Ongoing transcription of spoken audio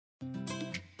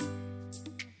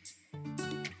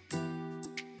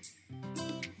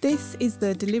This is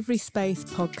the Delivery Space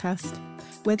podcast.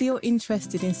 Whether you're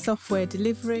interested in software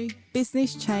delivery,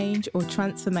 business change or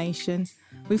transformation,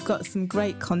 we've got some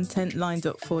great content lined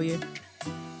up for you.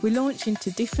 We launch into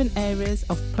different areas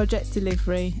of project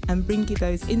delivery and bring you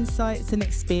those insights and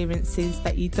experiences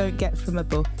that you don't get from a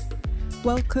book.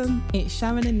 Welcome, it's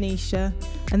Sharon and Nisha,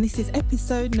 and this is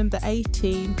episode number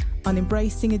 18 on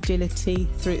embracing agility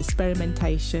through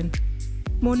experimentation.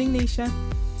 Morning, Nisha.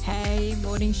 Hey,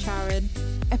 morning, Sharon.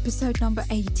 Episode number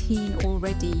 18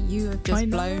 already. You have just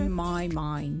blown my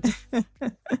mind.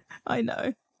 I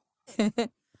know.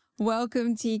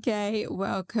 Welcome, TK.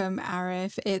 Welcome,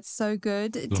 Arif. It's so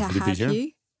good to have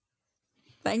you.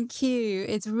 Thank you.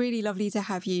 It's really lovely to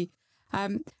have you.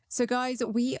 So, guys,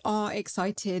 we are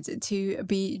excited to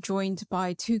be joined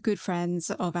by two good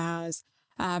friends of ours.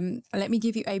 Let me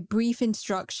give you a brief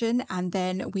introduction and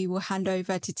then we will hand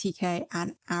over to TK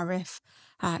and Arif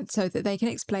so that they can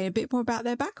explain a bit more about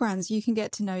their backgrounds. You can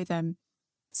get to know them.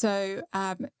 So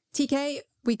TK,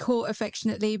 we call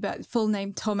affectionately, but full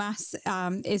name Thomas,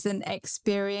 is an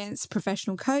experienced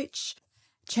professional coach,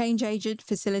 change agent,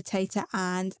 facilitator,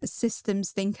 and systems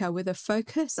thinker with a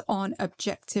focus on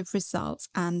objective results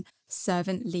and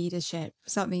servant leadership,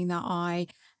 something that I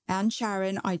and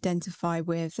Sharon identify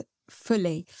with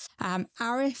fully.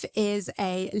 Arif is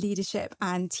a leadership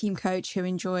and team coach who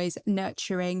enjoys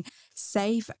nurturing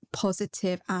safe,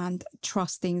 positive, and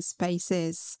trusting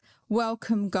spaces.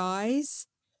 Welcome, guys.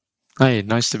 Hi,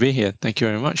 nice to be here. Thank you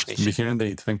very much. Nice to be here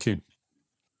indeed. Thank you.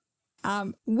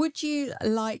 Would you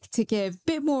like to give a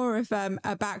bit more of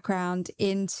a background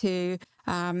into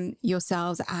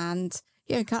yourselves and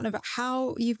kind of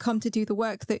how you've come to do the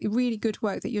work, that really good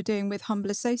work that you're doing with Humble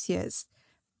Associates?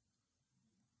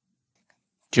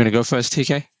 Do you want to go first,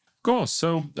 TK? Of course.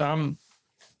 So,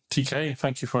 TK,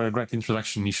 thank you for a great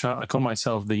introduction, Nisha. I call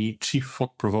myself the chief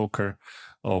thought provoker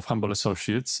of Humble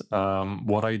Associates.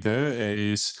 What I do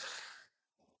is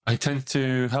I tend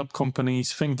to help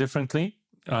companies think differently,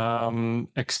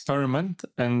 experiment,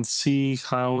 and see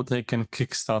how they can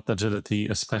kickstart agility,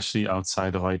 especially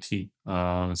outside of IT.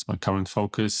 It's my current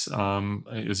focus.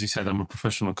 As you said, I'm a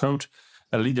professional coach,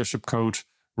 a leadership coach,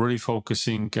 really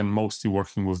focusing and mostly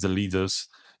working with the leaders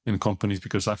in companies,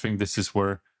 because I think this is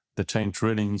where the change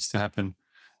really needs to happen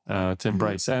to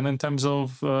embrace. And in terms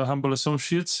of Humble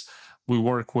Associates, we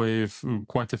work with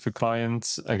quite a few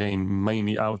clients, again,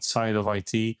 mainly outside of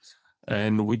IT,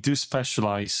 and we do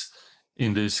specialize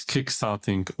in this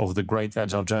kickstarting of the great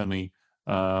agile journey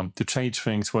to change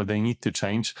things where they need to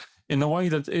change in a way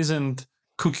that isn't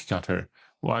cookie cutter.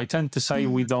 Well, I tend to say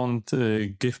we don't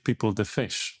give people the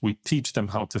fish. We teach them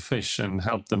how to fish and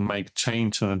help them make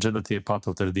change and agility a part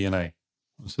of their DNA.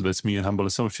 So that's me and Humble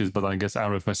Associates, but I guess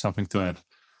Arif has something to add.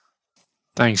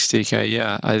 Thanks, TK.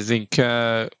 Yeah, I think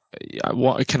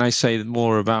what can I say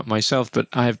more about myself? But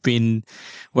I've been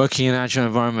working in agile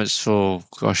environments for,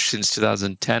 since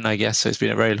 2010, I guess. So it's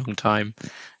been a very long time.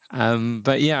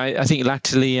 But yeah, I think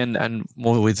latterly and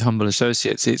more with Humble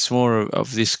Associates, it's more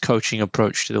of this coaching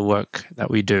approach to the work that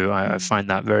we do. I find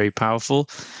that very powerful.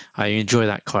 I enjoy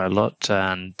that quite a lot.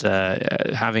 And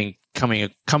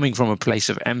coming from a place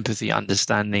of empathy,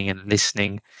 understanding and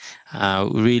listening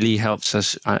really helps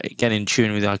us get in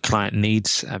tune with our client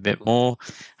needs a bit more,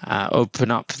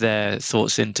 open up their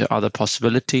thoughts into other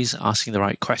possibilities, asking the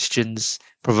right questions,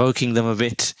 provoking them a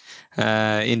bit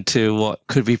into what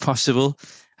could be possible.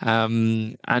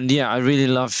 And yeah, I really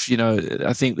love,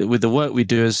 I think that with the work we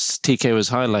do, as TK was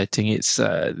highlighting, it's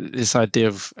this idea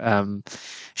of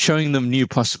showing them new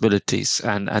possibilities,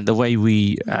 and the way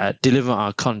we deliver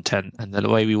our content and the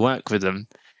way we work with them.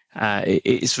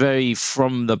 It's very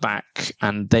from the back,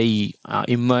 and they are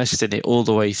immersed in it all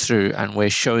the way through, and we're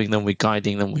showing them, we're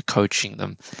guiding them, we're coaching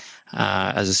them.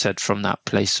 As I said, from that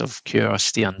place of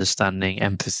curiosity, understanding,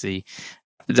 empathy.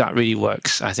 That really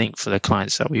works, I think, for the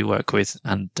clients that we work with,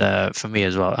 and for me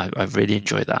as well. I've really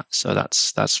enjoyed that. So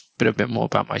that's a bit more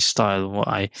about my style and what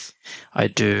I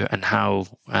do and how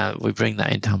we bring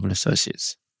that into Humble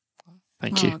Associates.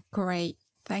 Thank you. Great.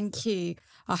 Thank you.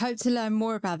 I hope to learn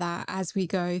more about that as we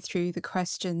go through the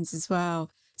questions as well.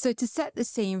 So to set the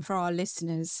scene for our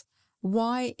listeners,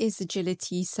 why is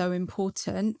agility so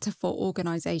important for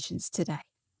organizations today?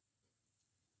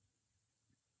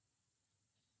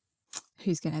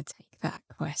 Who's going to take that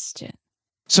question?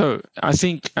 So I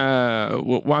think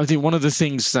one of the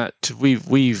things that we've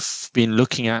been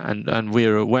looking at and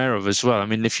we're aware of as well. I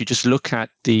mean, if you just look at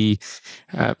the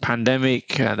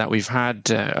pandemic that we've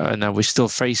had and that we're still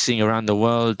facing around the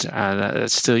world,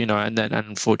 that's still, and then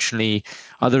unfortunately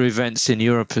other events in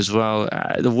Europe as well.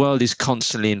 The world is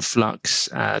constantly in flux.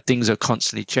 Things are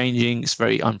constantly changing. It's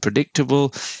very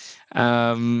unpredictable.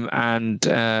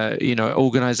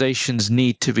 Organizations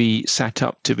need to be set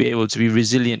up to be able to be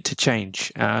resilient to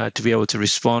change, to be able to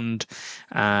respond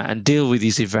and deal with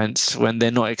these events when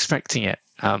they're not expecting it.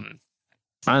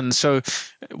 And so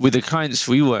with the clients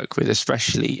we work with,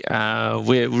 especially,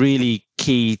 we're really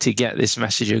key to get this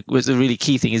message. The really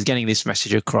key thing is getting this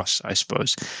message across, I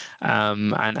suppose,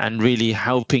 and really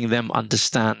helping them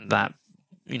understand that,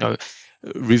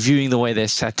 reviewing the way they're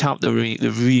set up,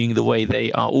 reviewing the way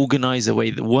they are organized, the way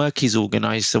the work is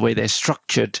organized, the way they're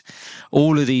structured,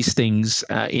 all of these things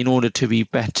in order to be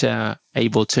better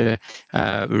able to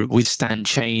withstand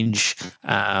change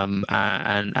and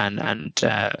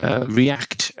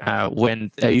react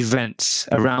when events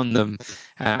around them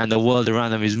and the world around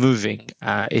them is moving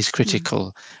is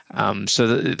critical. So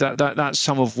that's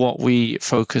some of what we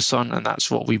focus on, and that's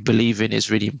what we believe in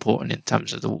is really important in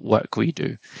terms of the work we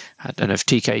do. I don't know if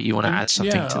TK, you want to add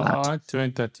something to that? Yeah, I'd add to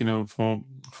it that,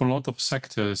 for a lot of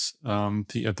sectors,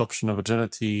 the adoption of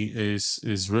agility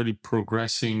is really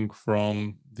progressing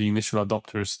from the initial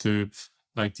adopters to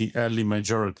like the early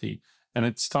majority, and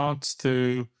it starts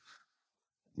to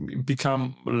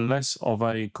become less of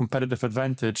a competitive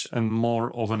advantage and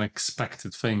more of an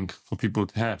expected thing for people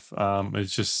to have.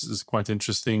 It's quite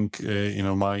interesting.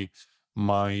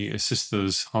 My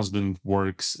sister's husband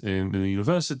works in the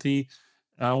university.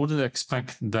 I wouldn't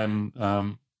expect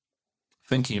them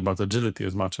thinking about agility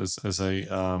as much as an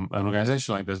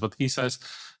organization like this, but he says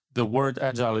the word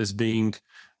agile is being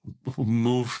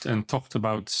moved and talked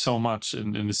about so much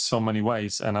in so many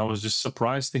ways, and I was just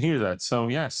surprised to hear that. So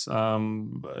yes,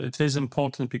 it is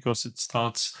important because it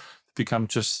starts to become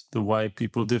just the way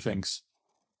people do things.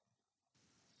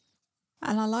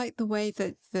 And I like the way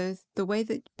that the way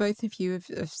that both of you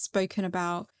have spoken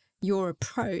about your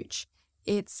approach.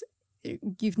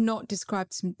 You've not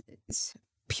described some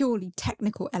purely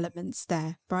technical elements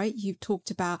there, right? You've talked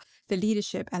about the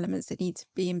leadership elements that need to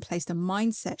be in place, the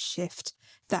mindset shift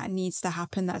that needs to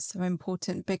happen. That's so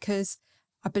important because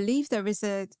I believe there is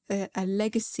a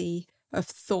legacy of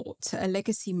thought, a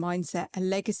legacy mindset, a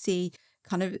legacy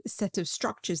kind of set of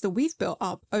structures that we've built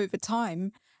up over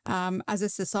time as a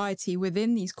society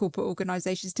within these corporate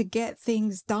organizations to get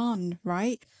things done,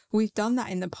 right? We've done that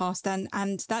in the past and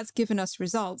that's given us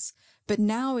results. But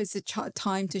now is the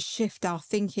time to shift our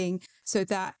thinking so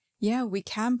that, we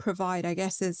can provide, I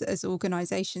guess, as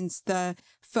organizations, the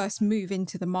first move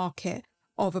into the market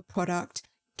of a product,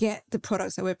 get the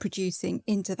products that we're producing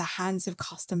into the hands of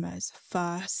customers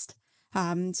first.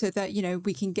 So that,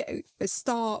 we can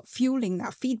start fueling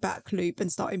that feedback loop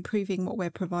and start improving what we're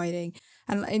providing.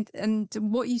 And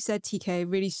what you said, TK,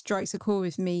 really strikes a chord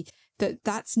with me,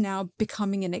 that's now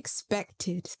becoming an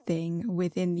expected thing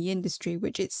within the industry,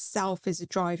 which itself is a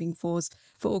driving force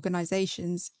for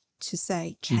organizations to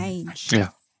say change. Yeah.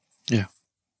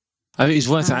 I think it's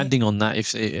worth adding on that.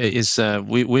 If it is,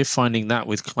 we're finding that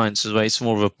with clients as well. It's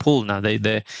more of a pull now.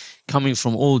 They're coming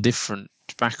from all different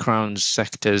backgrounds,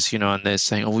 sectors, and they're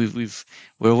saying,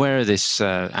 we're aware of this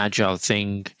agile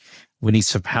thing. We need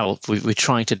some help. We're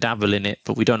trying to dabble in it,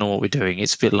 but we don't know what we're doing.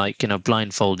 It's a bit like,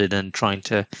 blindfolded and trying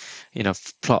to,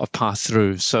 plot a path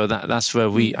through. So that's where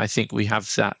I think we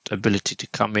have that ability to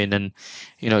come in and,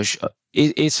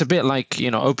 it's a bit like,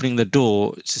 opening the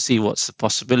door to see what the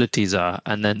possibilities are.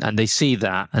 And they see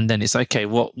that. And then it's okay,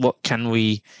 what can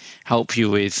we help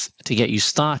you with to get you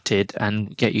started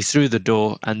and get you through the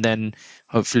door? And then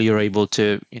hopefully you're able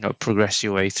to, progress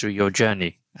your way through your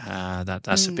journey.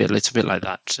 It's a bit like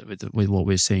that with what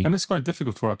we're seeing. And it's quite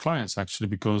difficult for our clients actually,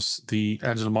 because the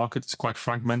agile market is quite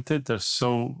fragmented. There's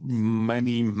so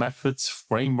many methods,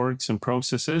 frameworks and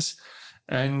processes,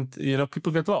 and,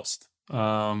 people get lost.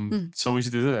 So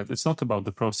easy to do that. It's not about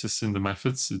the process and the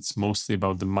methods. It's mostly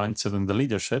about the mindset and the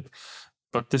leadership.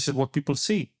 But this is what people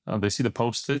see. They see the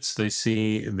post-its, they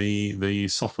see the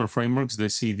software frameworks, they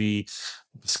see the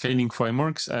scaling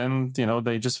frameworks, and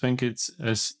they just think it's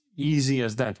as easy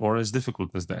as that or as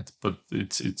difficult as that. But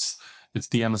it's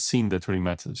the unseen that really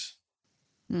matters.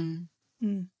 And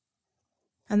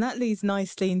that leads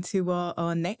nicely into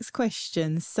our next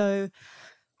question. So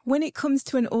When it comes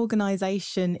to an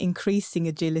organisation increasing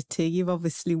agility, you've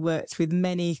obviously worked with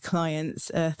many clients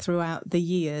throughout the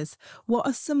years. What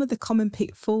are some of the common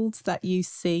pitfalls that you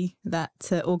see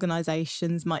that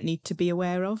organisations might need to be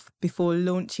aware of before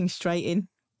launching straight in?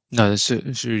 No, that's a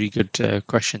really good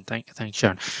question. Thanks,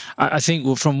 Sharon. I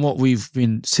think from what we've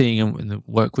been seeing and the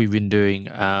work we've been doing,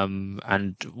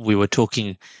 and we were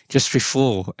talking just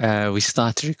before we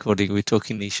started recording, we were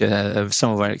talking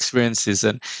some of our experiences,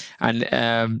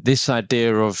 and this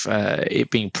idea of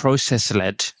it being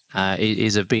process-led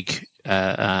is a big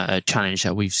challenge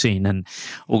that we've seen, and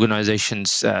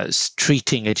organizations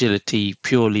treating agility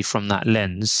purely from that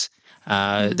lens.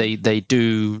 They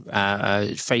do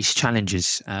face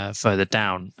challenges further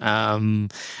down,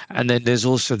 and then there's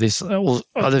also this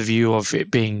other view of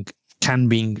it being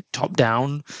top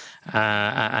down,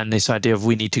 and this idea of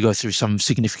we need to go through some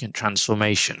significant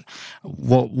transformation.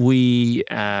 What we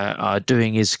are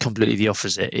doing is completely the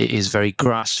opposite. It is very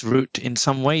grassroots in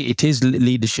some way. It is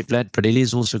leadership led, but it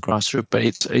is also grassroots. But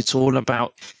it's all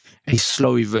about it's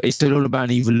all about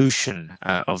an evolution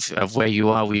of where you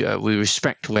are. We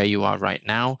respect where you are right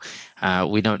now.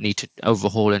 We don't need to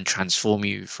overhaul and transform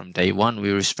you from day one.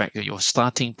 We respect your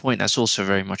starting point. That's also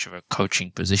very much of a coaching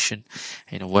position.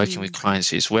 Working with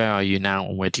clients is where are you now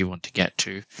and where do you want to get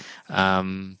to?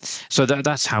 So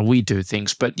that's how we do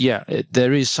things. But yeah,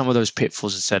 there is some of those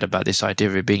pitfalls I said about this idea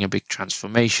of it being a big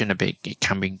transformation. It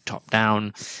can be top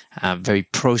down, very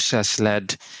process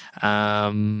led,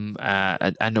 and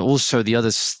also the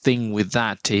other thing with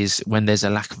that is when there's a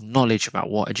lack of knowledge about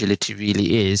what agility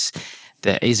really is,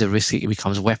 there is a risk it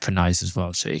becomes weaponized as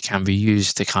well. So it can be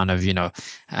used to kind of,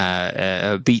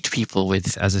 beat people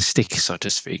with as a stick, so to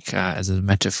speak, as a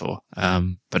metaphor.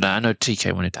 But I know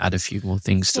TK wanted to add a few more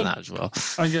things to that as well.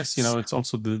 I guess, it's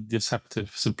also the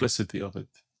deceptive simplicity of it,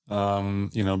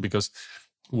 because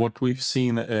what we've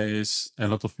seen is a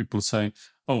lot of people say,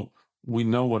 oh, we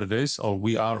know what it is, or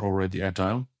we are already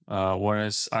agile.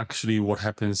 Whereas actually what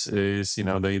happens is,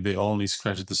 they only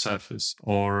scratch the surface,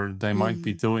 or they might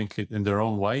be doing it in their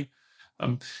own way.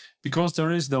 Because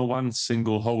there is no one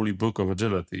single holy book of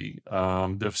agility.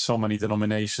 There's so many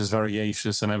denominations,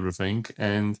 variations, and everything.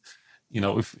 And,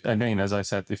 as I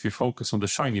said, if you focus on the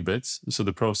shiny bits, so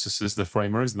the processes, the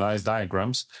frameworks, the nice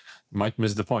diagrams, you might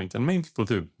miss the point. And many people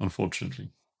do, unfortunately.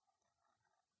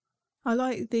 I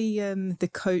like the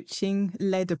coaching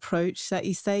led approach that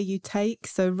you say you take.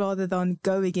 So rather than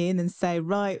going in and say,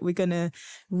 right, we're going to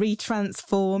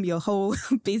retransform your whole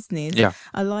business. Yeah.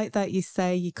 I like that you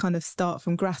say you kind of start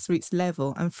from grassroots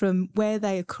level and from where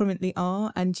they currently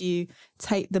are, and you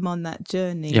take them on that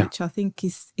journey, which I think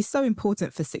is so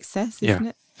important for success, isn't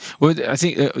it? Well, I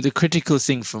think the critical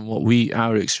thing from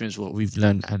our experience, what we've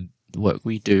learned and the work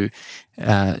we do,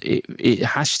 it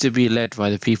has to be led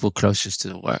by the people closest to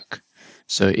the work.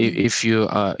 So if you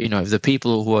are, if the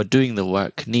people who are doing the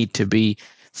work need to be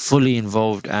fully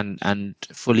involved and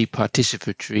fully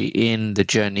participatory in the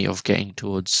journey of getting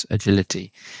towards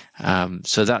agility,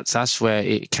 so that's where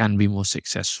it can be more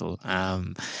successful.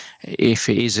 If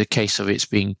it is a case of it's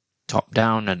being top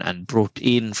down and brought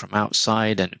in from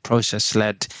outside and process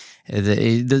led,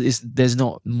 there's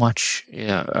not much,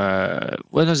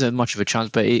 there's not much of a chance,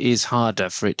 but it is harder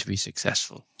for it to be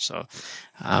successful. So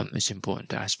it's important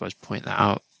to, I suppose, point that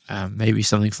out. Maybe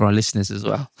something for our listeners as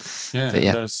well.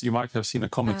 Yeah. You might have seen a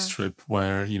comic strip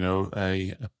where,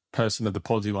 a person at the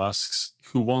podium asks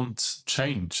who wants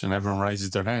change, and everyone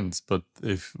raises their hands. But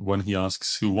when he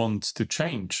asks who wants to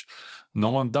change,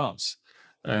 no one does.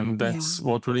 And that's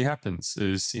what really happens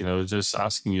is, just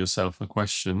asking yourself a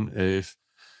question if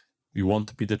you want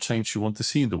to be the change you want to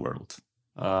see in the world,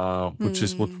 which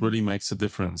is what really makes a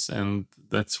difference. And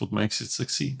that's what makes it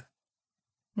succeed.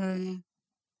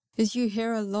 Because you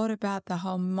hear a lot about the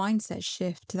whole mindset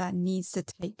shift that needs to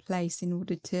take place in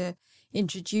order to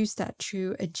introduce that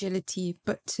true agility,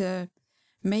 but to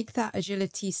make that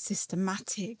agility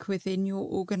systematic within your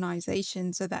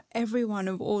organization so that everyone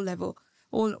of all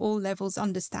levels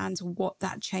understands what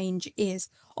that change is.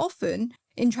 Often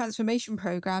in transformation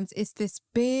programs, it's this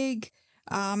big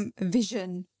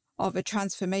vision of a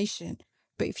transformation.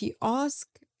 But if you ask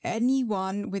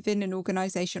anyone within an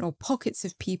organization or pockets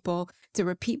of people to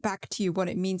repeat back to you what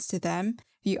it means to them,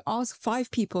 if you ask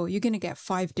 5 people, you're going to get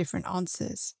 5 different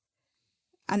answers.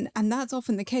 And that's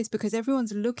often the case because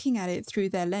everyone's looking at it through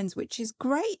their lens, which is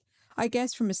great, I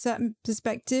guess, from a certain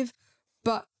perspective.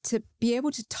 But to be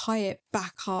able to tie it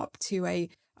back up to a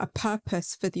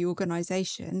purpose for the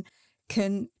organization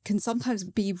can sometimes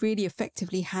be really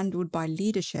effectively handled by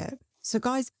leadership. So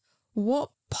guys,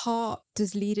 what part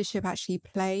does leadership actually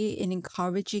play in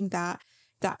encouraging that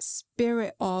that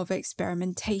spirit of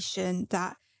experimentation,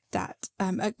 that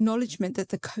acknowledgement that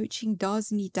the coaching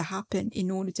does need to happen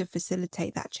in order to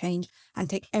facilitate that change and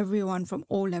take everyone from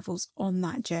all levels on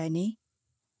that journey?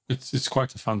 It's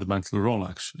quite a fundamental role,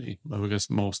 actually. I guess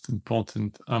most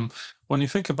important. When you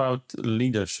think about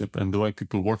leadership and the way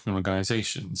people work in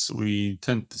organizations, we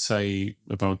tend to say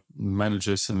about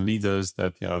managers and leaders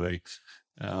that they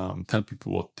tell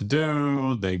people what to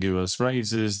do, they give us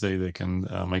raises, they can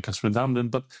make us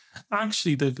redundant. But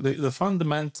actually, the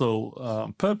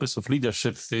fundamental purpose of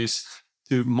leadership is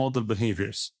to model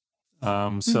behaviors.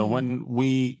 So when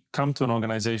we come to an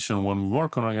organization, when we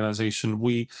work on an organization,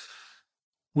 we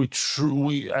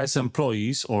as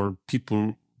employees or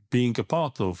people being a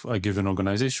part of a given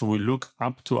organization, we look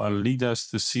up to our leaders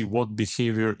to see what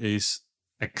behavior is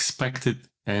expected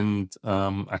and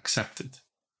accepted.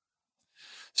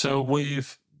 So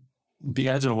with the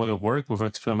agile way of work, with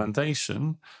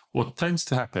experimentation, what tends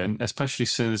to happen, especially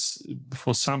since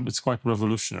for some it's quite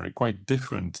revolutionary, quite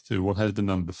different to what has been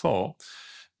done before,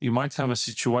 you might have a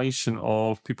situation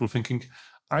of people thinking,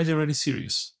 are they really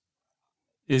serious?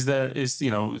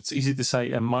 It's easy to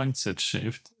say a mindset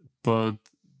shift, but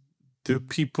do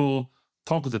people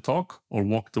talk the talk or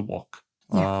walk the walk?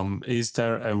 Yeah. Is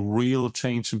there a real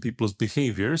change in people's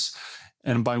behaviors?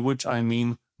 And by which I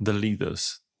mean the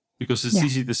leaders. Because it's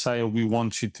easy to say, we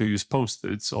want you to use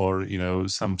Post-its or,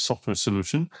 some software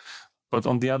solution. But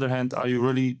on the other hand, are you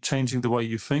really changing the way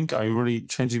you think? Are you really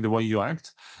changing the way you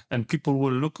act? And people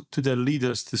will look to their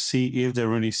leaders to see if they're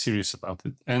really serious about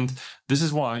it. And this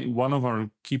is why one of our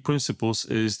key principles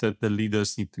is that the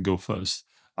leaders need to go first.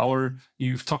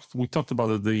 We talked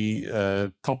about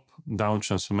the top-down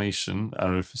transformation,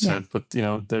 Arif said, but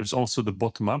there's also the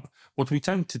bottom-up. What we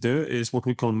tend to do is what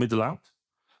we call middle-out.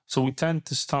 So we tend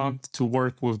to start to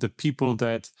work with the people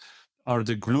that are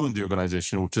the glue in the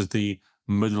organization, which is the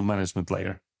middle management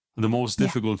layer. The most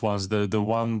difficult ones, the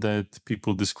one that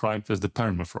people described as the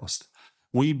permafrost.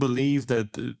 We believe that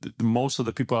most of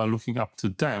the people are looking up to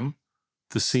them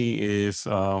to see if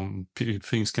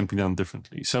things can be done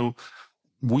differently. So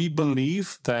we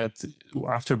believe that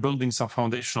after building some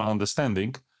foundational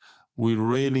understanding, we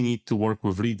really need to work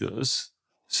with leaders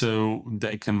so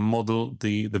they can model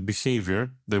the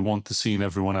behavior they want to see in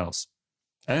everyone else.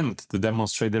 And to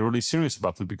demonstrate they're really serious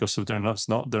about it, because if they're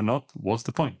not, what's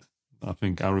the point? I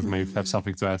think Arif may have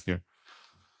something to add here.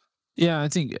 Yeah, I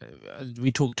think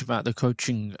we talked about the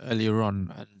coaching earlier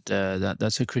on, and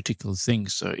that's a critical thing.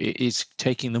 So it's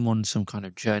taking them on some kind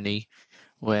of journey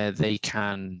where they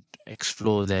can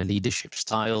explore their leadership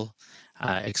style,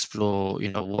 explore,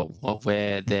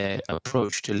 where their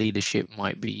approach to leadership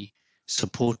might be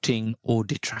supporting or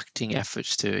detracting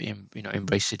efforts to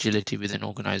embrace agility within an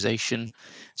organization.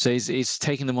 So it's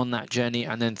taking them on that journey,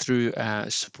 and then through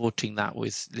supporting that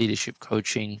with leadership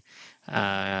coaching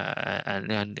and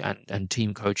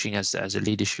team coaching as a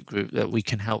leadership group, that we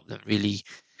can help them really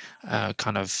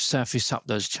kind of surface up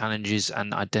those challenges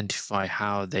and identify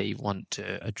how they want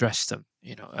to address them.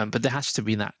 But there has to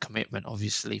be that commitment,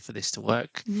 obviously, for this to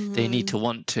work. They need to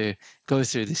want to go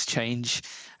through this change.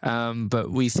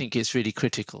 But we think it's really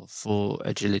critical for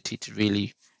agility to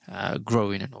really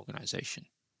grow in an organization.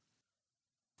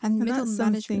 And middle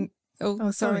management.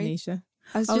 Sorry, Nisha.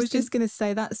 I was just going to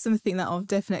say that's something that I've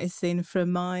definitely seen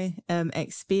from my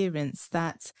experience,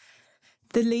 that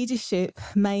the leadership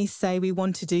may say we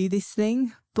want to do this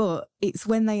thing, but it's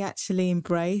when they actually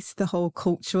embrace the whole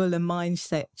cultural and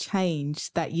mindset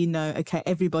change that okay,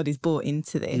 everybody's bought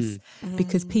into this,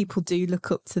 because people do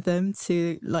look up to them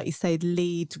to, like you say,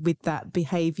 lead with that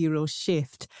behavioural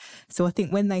shift. So I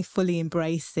think when they fully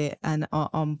embrace it and are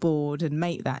on board and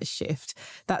make that shift,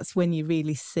 that's when you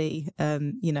really see,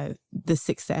 the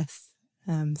success.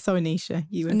 Sorry, Nisha,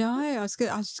 you were... No, I was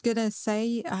going to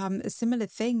say a similar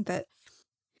thing, that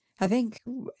I think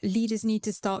leaders need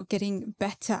to start getting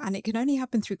better, and it can only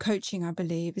happen through coaching, I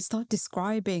believe, is start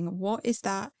describing what is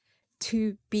that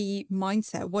to be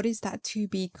mindset, what is that to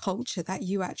be culture that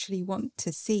you actually want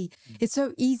to see. It's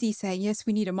so easy saying, yes,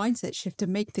 we need a mindset shift to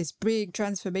make this big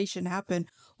transformation happen.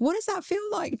 What does that feel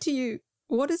like to you?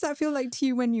 What does that feel like to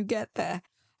you when you get there?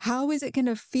 How is it going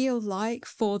to feel like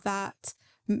for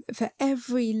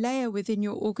every layer within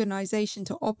your organization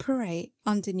to operate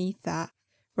underneath that?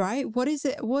 Right? What is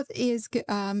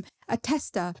a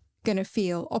tester going to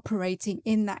feel operating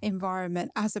in that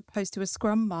environment, as opposed to a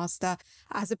scrum master,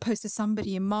 as opposed to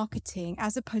somebody in marketing,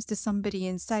 as opposed to somebody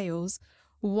in sales?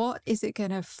 What is it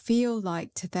going to feel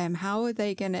like to them? How are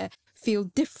they going to feel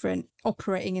different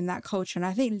operating in that culture? And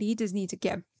I think leaders need to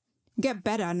get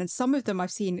better. And some of them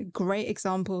I've seen great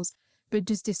examples but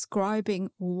just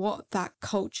describing what that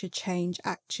culture change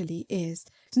actually is.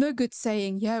 It's no good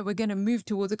saying, yeah, we're going to move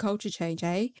towards a culture change,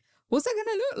 eh? What's that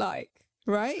going to look like,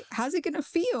 right? How's it going to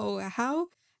feel?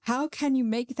 How can you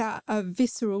make that a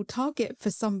visceral target for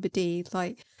somebody,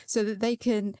 like, so that they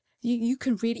can, you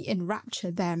can really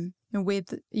enrapture them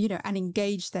with, and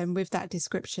engage them with that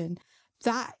description.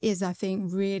 That is, I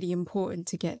think, really important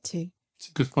to get to. It's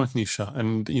a good point, Nisha.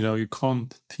 And, you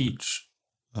can't teach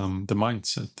the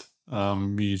mindset.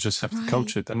 You just have to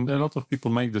coach it. And a lot of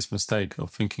people make this mistake of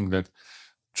thinking that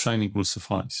training will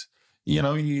suffice. You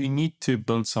need to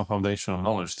build some foundational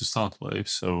knowledge to start with.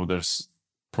 So there's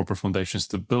proper foundations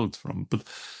to build from. But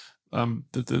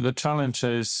the challenge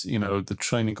is, the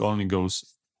training only goes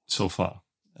so far.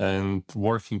 And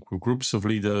working with groups of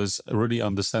leaders, really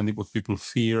understanding what people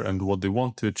fear and what they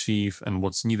want to achieve and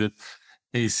what's needed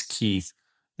is key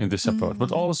in this approach.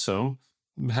 But also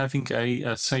having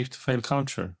a safe to fail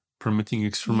culture, permitting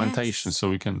experimentation so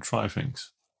we can try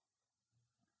things.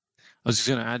 I was just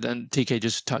going to add, and TK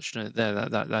just touched on it there,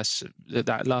 that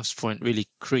last point really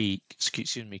key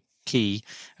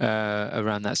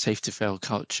around that safe to fail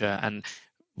culture. And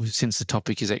since the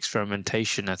topic is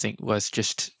experimentation, I think worth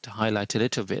just to highlight a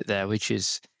little bit there, which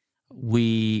is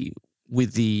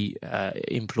with the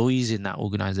employees in that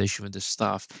organization, with the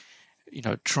staff,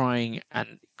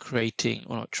 creating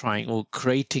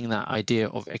that idea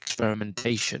of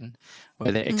experimentation,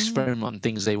 where they experiment on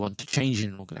things they want to change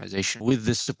in an organization with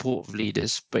the support of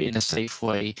leaders, but in a safe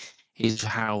way, is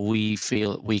how we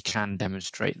feel we can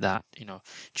demonstrate that,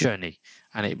 journey,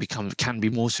 and it can be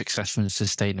more successful and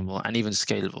sustainable and even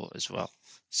scalable as well.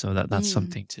 So that's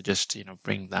something to just,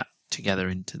 bring that together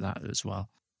into that as well.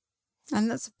 And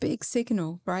that's a big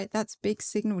signal, right? That's a big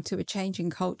signal to a change in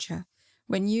culture.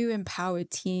 When you empower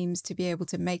teams to be able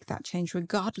to make that change,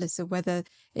 regardless of whether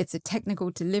it's a technical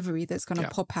delivery that's going to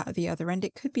pop out of the other end,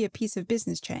 it could be a piece of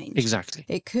business change. Exactly.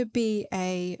 It could be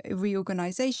a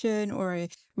reorganization or a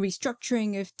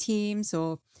restructuring of teams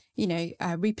or,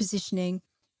 repositioning.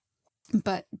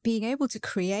 But being able to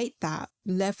create that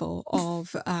level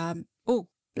of,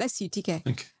 bless you,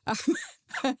 TK.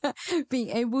 Being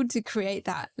able to create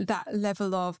that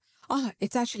level of,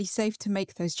 it's actually safe to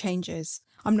make those changes.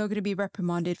 I'm not going to be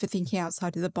reprimanded for thinking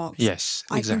outside of the box. Yes,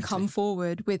 exactly. I can come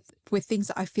forward with things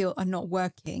that I feel are not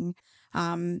working,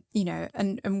 and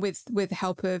with the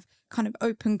help of kind of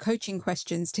open coaching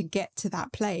questions to get to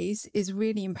that place is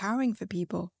really empowering for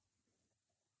people.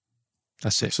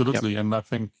 That's it. Absolutely. Yep. And I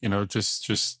think,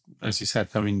 just as you said,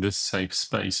 having this safe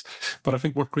space. But I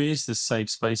think what creates this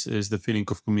safe space is the feeling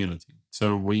of community.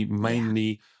 So we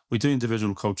do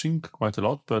individual coaching quite a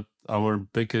lot, but our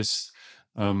biggest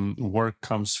work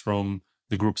comes from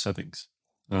the group settings.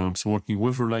 So working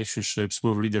with relationships,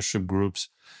 with leadership groups,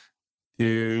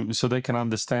 so they can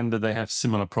understand that they have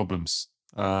similar problems.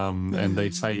 And they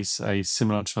face a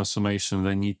similar transformation.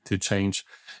 They need to change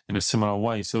in a similar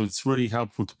way. So it's really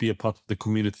helpful to be a part of the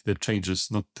community that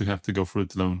changes, not to have to go through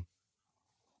it alone.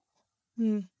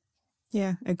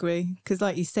 Yeah, agree. Because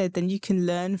like you said, then you can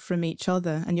learn from each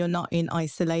other and you're not in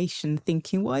isolation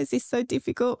thinking, why is this so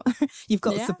difficult? You've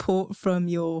got support from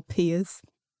your peers.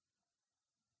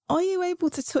 Are you able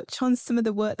to touch on some of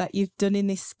the work that you've done in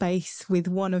this space with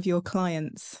one of your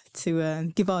clients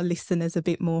to give our listeners a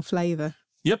bit more flavour?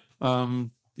 Yep.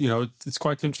 It's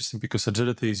quite interesting because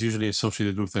agility is usually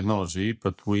associated with technology,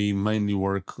 but we mainly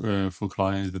work for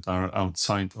clients that are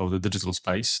outside of the digital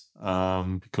space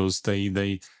because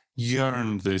they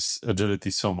yearn this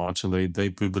agility so much and they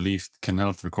believe it can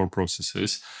help their core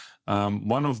processes.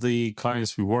 One of the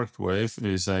clients we worked with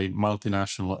is a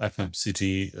multinational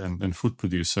FMCG and food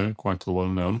producer, quite well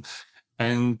known.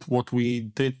 And what we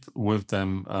did with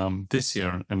them this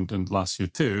year and last year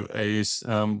too is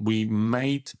we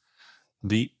made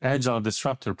the Agile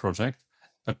Disruptor project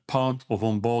a part of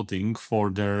onboarding for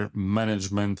their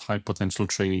management high potential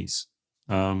trainees.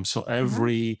 So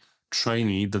every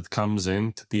trainee that comes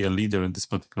in to be a leader in this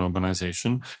particular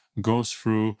organization goes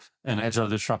through an Agile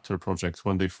Disruptor project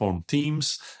when they form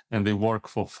teams and they work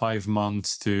for 5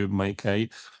 months to make a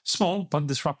small but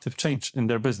disruptive change in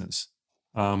their business.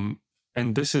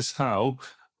 And this is how,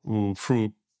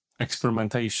 through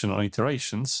experimentation or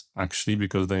iterations, actually,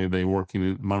 because they work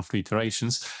in monthly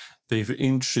iterations, they've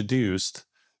introduced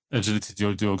agility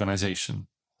to the organization.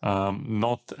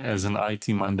 Not as an IT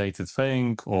mandated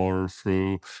thing or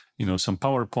through, some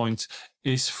PowerPoint,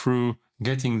 is through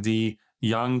getting the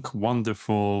young,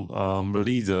 wonderful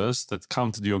leaders that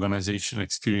come to the organization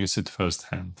experience it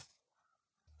firsthand.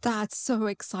 That's so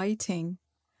exciting.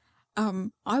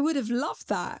 I would have loved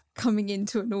that coming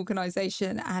into an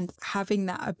organization and having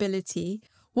that ability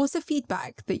What's the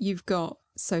feedback that you've got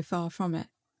so far from it?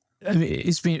 I mean,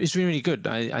 it's been really good.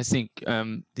 I think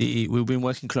we've been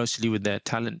working closely with their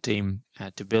talent team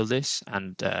to build this,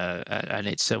 and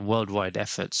it's a worldwide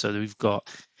effort. So we've got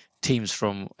teams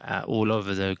from all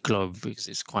over the globe, because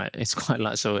it's quite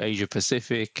like, so Asia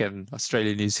Pacific and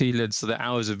Australia, New Zealand. So the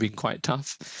hours have been quite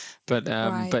tough,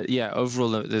 but yeah, overall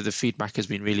the feedback has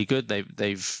been really good.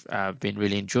 They've been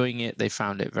really enjoying it. They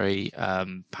found it very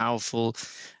powerful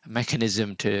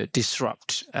mechanism to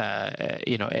disrupt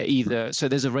either. So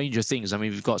there's a range of things. I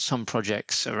mean, we've got some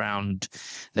projects around,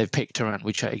 they've picked around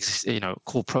which are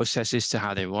core processes to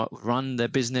how they run their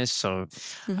business. So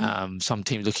some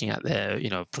team looking at their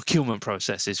procurement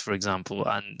processes, for example,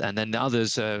 and then the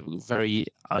others are very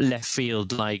left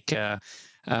field, like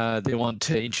they want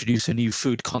to introduce a new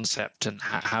food concept, and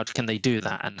how can they do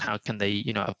that, and how can they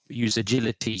use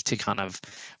agility to kind of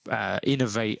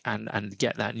innovate and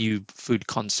get that new food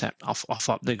concept off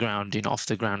the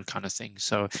ground kind of thing.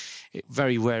 So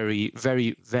very varied,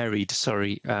 very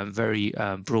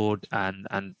broad,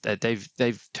 and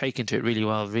they've taken to it really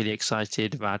well. Really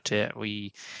excited about it.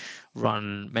 We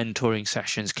run mentoring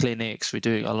sessions, clinics. We're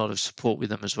doing a lot of support with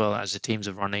them as well as the teams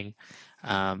are running.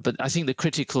 But I think the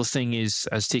critical thing is,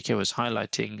 as TK was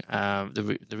highlighting,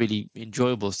 the really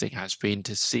enjoyable thing has been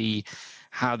to see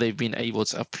how they've been able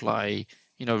to apply,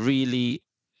 really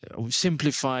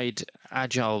simplified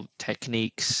agile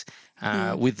techniques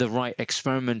with the right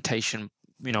experimentation,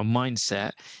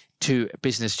 mindset to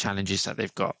business challenges that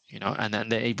they've got, and then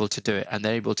they're able to do it, and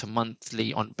they're able to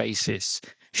monthly on basis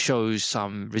show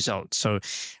some results. So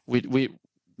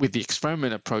with the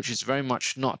experiment approach, it's very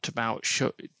much not about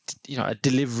a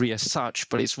delivery as such,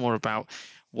 but it's more about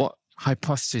what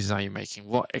hypotheses are you making,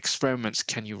 what experiments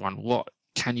can you run, what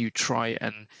can you try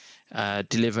and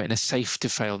deliver in a safe to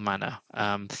fail manner,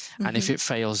 and if it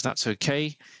fails, that's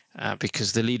okay,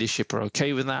 because the leadership are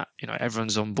okay with that.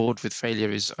 Everyone's on board with failure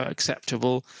is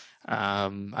acceptable,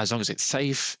 as long as it's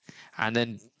safe, and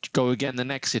then go again the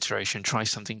next iteration, try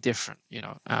something different,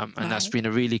 and that's been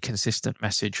a really consistent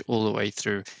message all the way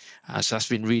through. So that's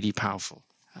been really powerful.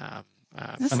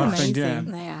 That's and amazing. I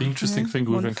think, the interesting thing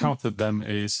we've encountered them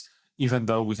is, even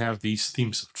though we have these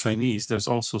teams of trainees, there's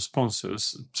also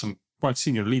sponsors, some quite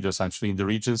senior leaders actually in the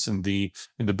regions, in the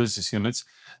business units,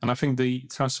 and I think the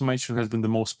transformation has been the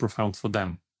most profound for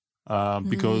them,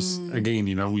 because again,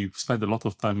 we've spent a lot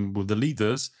of time with the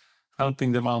leaders,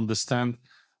 helping them understand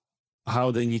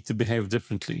how they need to behave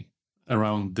differently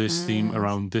around this theme,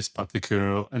 around this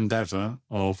particular endeavor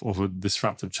of a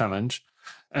disruptive challenge.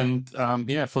 And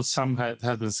for some, it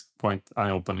has been quite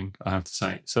eye-opening, I have to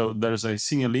say. So there's a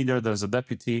senior leader, there's a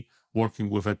deputy working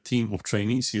with a team of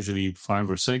trainees, usually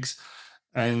 5 or 6.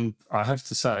 And I have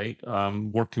to say,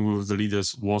 working with the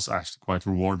leaders was actually quite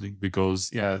rewarding,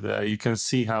 because, you can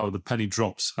see how the penny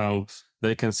drops, how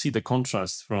they can see the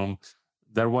contrast from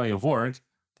their way of work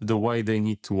to the way they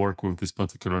need to work with this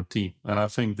particular team. And I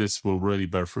think this will really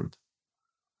bear fruit.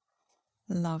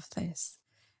 Love this.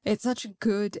 It's such a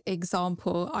good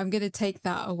example. I'm going to take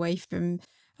that away from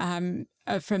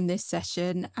this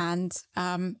session, and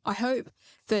I hope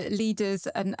that leaders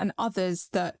and others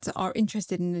that are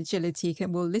interested in agility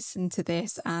will listen to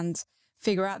this and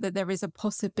figure out that there is a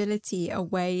possibility, a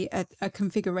way, a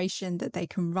configuration that they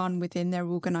can run within their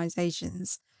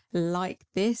organizations like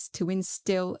this to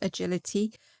instill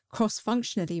agility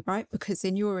cross-functionally, right? Because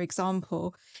in your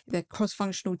example, the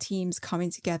cross-functional teams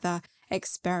coming together,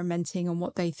 experimenting on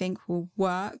what they think will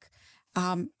work,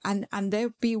 and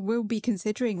will be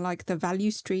considering like the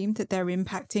value stream that they're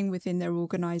impacting within their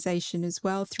organization as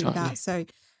well through that. So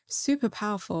super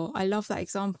powerful. I love that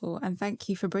example, and thank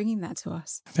you for bringing that to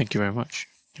us. Thank you very much.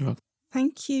 You're welcome.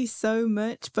 Thank you so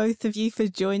much, both of you, for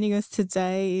joining us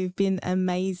today. You've been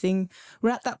amazing. We're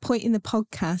at that point in the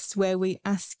podcast where we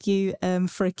ask you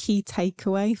for a key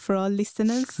takeaway for our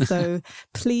listeners. So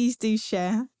please do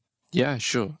share. Yeah,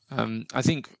 sure. I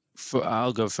think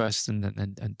I'll go first,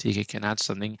 and Tika can add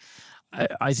something.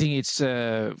 I think it's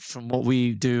from what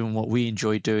we do and what we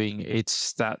enjoy doing,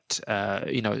 it's that,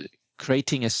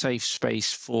 creating a safe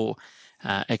space for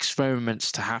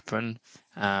experiments to happen,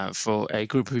 for a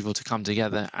group of people to come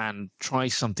together and try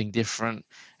something different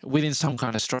within some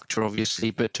kind of structure,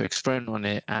 obviously, but to experiment on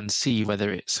it and see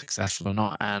whether it's successful or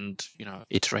not, and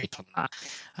iterate on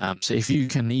that. So if you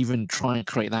can even try and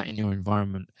create that in your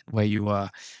environment where you are,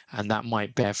 and that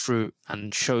might bear fruit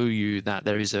and show you that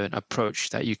there is an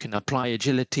approach that you can apply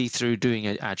agility through doing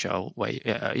an agile way,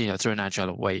 through an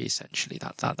agile way, essentially.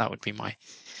 That would be my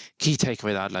key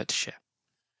takeaway that I'd like to share.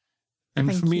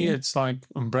 And for me, it's like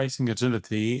embracing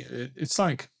agility. It's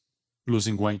like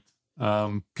losing weight.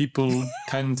 People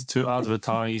tend to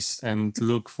advertise and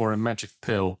look for a magic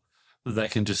pill that they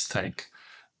can just take.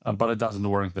 But it doesn't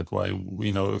work that way.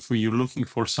 If you're looking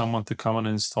for someone to come and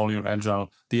install the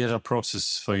agile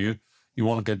process for you, you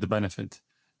want to get the benefit.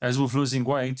 As with losing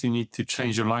weight, you need to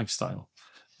change your lifestyle.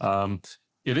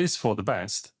 It is for the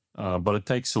best, but it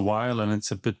takes a while and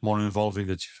it's a bit more involving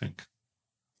than you think.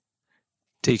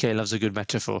 TK loves a good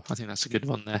metaphor. I think that's a good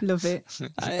one there. Love it.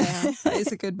 Yeah, that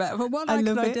is a good metaphor. One I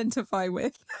can identify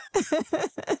with.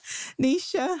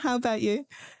 Nisha, how about you?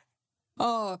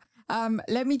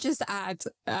 Let me just add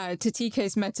to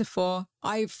TK's metaphor.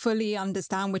 I fully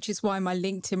understand, which is why my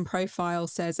LinkedIn profile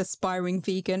says aspiring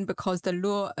vegan, because the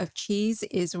lure of cheese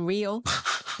is real.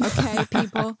 Okay,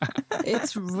 people,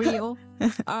 it's real.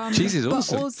 Cheese is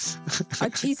awesome.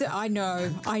 Cheese, I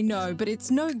know, but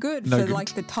it's no good for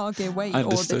like the target weight or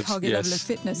the target level of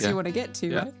fitness you want to get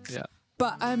to, right? Yeah.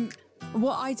 But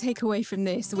what I take away from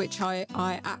this, which I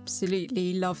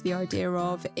absolutely love the idea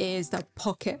of, is the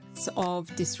pockets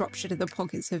of disruption and the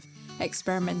pockets of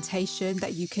experimentation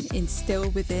that you can instill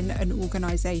within an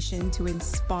organization to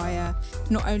inspire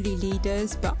not only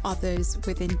leaders, but others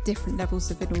within different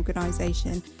levels of an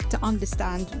organization to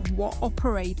understand what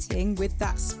operating with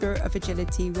that spirit of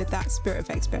agility, with that spirit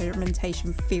of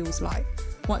experimentation feels like.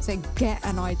 Once they get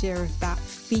an idea of that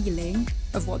feeling,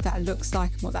 of what that looks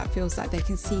like and what that feels like, they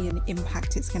can see an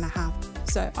impact it's going to have.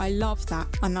 So I love that.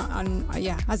 And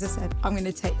yeah, as I said, I'm going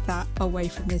to take that away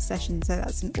from this session. So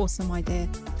that's an awesome idea.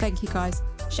 Thank you, guys.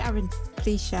 Sharon,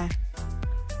 please share.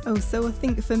 So I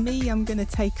think for me, I'm going to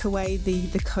take away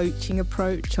the coaching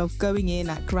approach of going in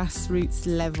at grassroots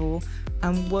level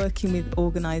and working with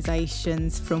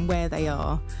organisations from where they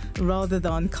are, rather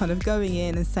than kind of going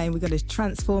in and saying we're going to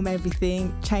transform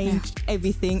everything, change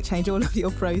everything, change all of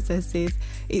your processes.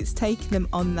 It's taking them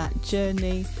on that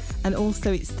journey, and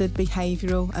also it's the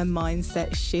behavioural and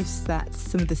mindset shifts that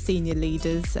some of the senior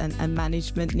leaders and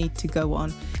management need to go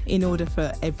on in order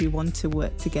for everyone to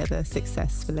work together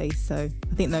successfully. So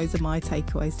I think those are my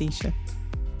takeaways, Nisha.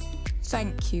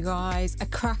 Thank you, guys. A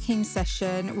cracking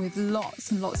session with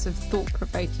lots and lots of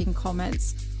thought-provoking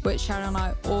comments, which Sharon and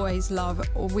I always love.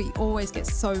 We always get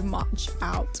so much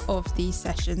out of these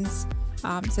sessions.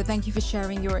 So thank you for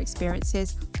sharing your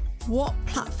experiences. What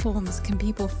platforms can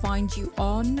people find you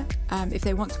on if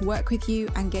they want to work with you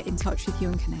and get in touch with you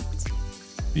and connect?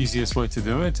 The easiest way to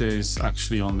do it is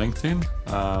actually on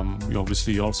LinkedIn. We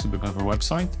obviously also have a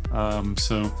website.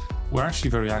 So we're actually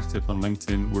very active on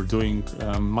LinkedIn. We're doing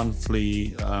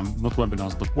monthly, not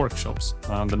webinars, but workshops.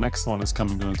 The next one is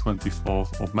coming on the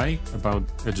 24th of May about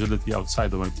agility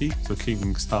outside of IT. So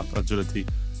kicking start agility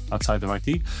outside of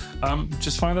IT.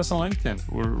 Just find us on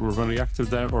LinkedIn. We're very active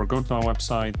there, or go to our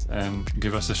website and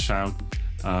give us a shout.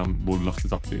 We'd love to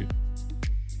talk to you.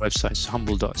 Website's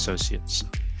humble.associates.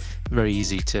 Very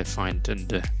easy to find,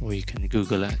 and or you can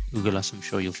Google us. I'm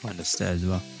sure you'll find us there as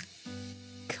well.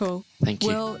 Cool. Thank you.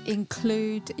 We'll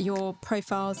include your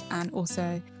profiles and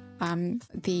also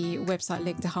the website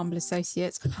link to Humble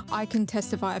Associates. I can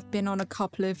testify, I've been on a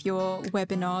couple of your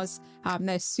webinars.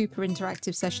 They're super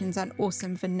interactive sessions and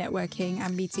awesome for networking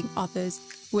and meeting others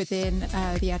within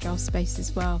the Agile space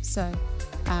as well. So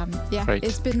yeah, Great.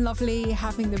 It's been lovely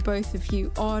having the both of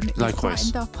you on. Likewise.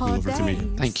 You've brightened up our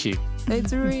days. Thank you.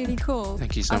 It's really cool.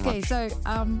 Thank you so much. Okay, so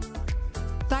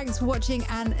thanks for watching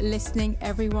and listening,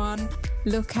 everyone.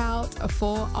 Look out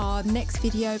for our next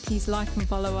video. Please like and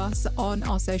follow us on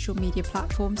our social media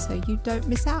platforms so you don't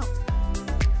miss out.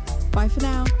 Bye for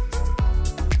now.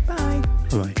 Bye.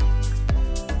 Bye.